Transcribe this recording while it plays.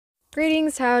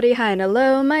Greetings, howdy, hi, and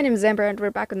hello. My name is Amber and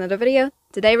we're back with another video.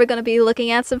 Today we're going to be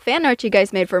looking at some fan art you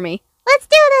guys made for me. Let's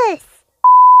do this!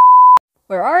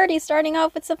 We're already starting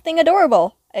off with something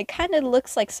adorable. It kind of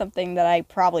looks like something that I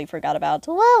probably forgot about.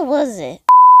 What was it?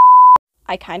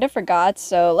 I kind of forgot,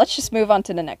 so let's just move on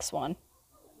to the next one.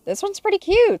 This one's pretty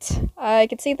cute. I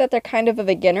can see that they're kind of a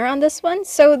beginner on this one,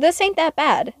 so this ain't that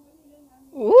bad.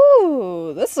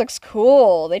 Ooh, this looks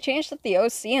cool. They changed up the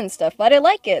OC and stuff, but I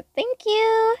like it. Thank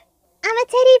you. I'm a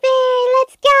teddy bear,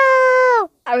 let's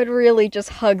go! I would really just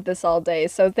hug this all day,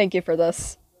 so thank you for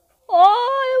this. Oh,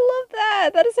 I love that!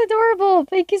 That is adorable!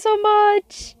 Thank you so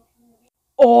much!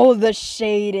 Oh, the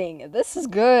shading! This is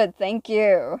good, thank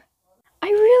you. I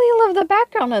really love the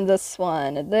background on this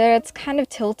one. It's kind of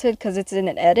tilted because it's in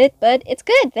an edit, but it's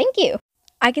good, thank you.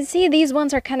 I can see these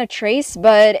ones are kind of traced,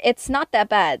 but it's not that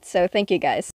bad, so thank you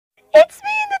guys. It's me,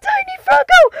 the tiny frog!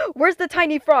 Oh! Where's the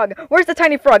tiny frog? Where's the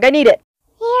tiny frog? I need it!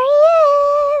 Here he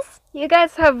is! You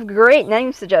guys have great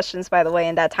name suggestions, by the way,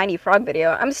 in that tiny frog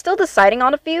video. I'm still deciding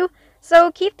on a few,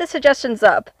 so keep the suggestions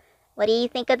up. What do you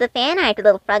think of the fan art,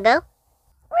 little froggo?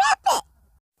 Rip it!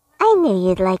 I knew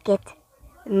you'd like it.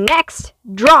 Next,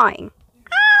 drawing.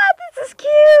 Ah, this is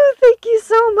cute! Thank you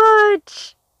so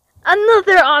much!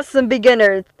 Another awesome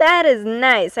beginner. That is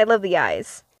nice. I love the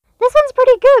eyes. This one's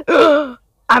pretty good.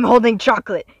 I'm holding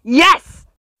chocolate. Yes!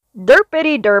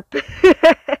 Derpity derp.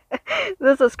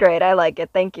 This is great. I like it.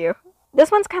 Thank you.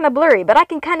 This one's kind of blurry, but I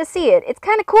can kind of see it. It's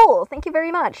kind of cool. Thank you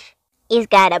very much. He's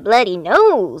got a bloody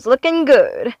nose. Looking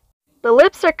good. The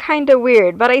lips are kind of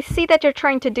weird, but I see that you're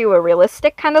trying to do a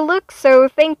realistic kind of look, so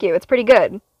thank you. It's pretty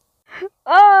good.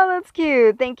 Oh, that's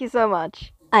cute. Thank you so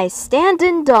much. I stand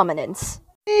in dominance.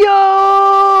 Yo!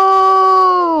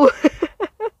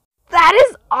 That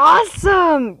is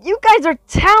awesome! You guys are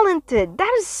talented!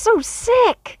 That is so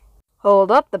sick!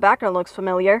 Hold up, the background looks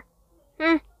familiar.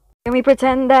 Can we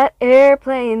pretend that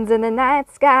airplanes in the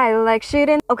night sky like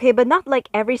shooting? Okay, but not like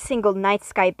every single night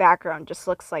sky background just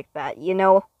looks like that, you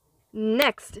know?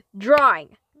 Next,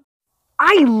 drawing.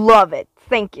 I love it,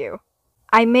 thank you.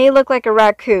 I may look like a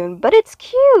raccoon, but it's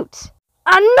cute.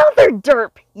 Another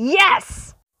derp!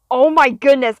 Yes! Oh my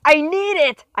goodness, I need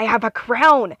it! I have a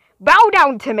crown! Bow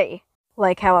down to me!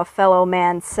 Like how a fellow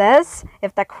man says,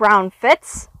 if the crown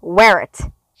fits, wear it.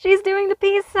 She's doing the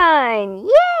peace sign!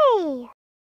 Yay!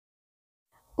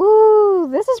 Ooh,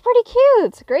 this is pretty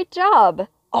cute! Great job!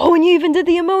 Oh, and you even did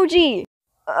the emoji!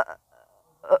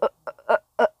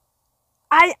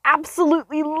 I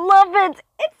absolutely love it!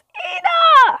 It's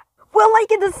Ina! Well,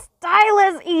 like in the style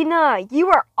as Ina! You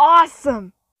are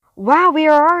awesome! Wow, we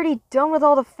are already done with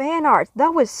all the fan art.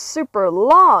 That was super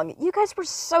long. You guys were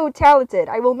so talented.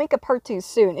 I will make a part 2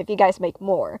 soon if you guys make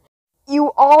more.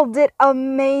 You all did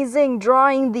amazing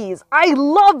drawing these. I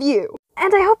love you!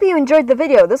 And I hope you enjoyed the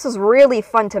video. This was really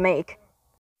fun to make.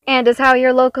 And as how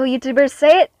your local YouTubers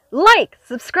say it, like,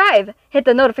 subscribe, hit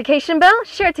the notification bell,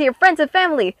 share it to your friends and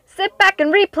family, sit back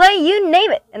and replay, you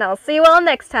name it. And I'll see you all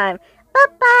next time.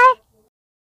 Bye-bye!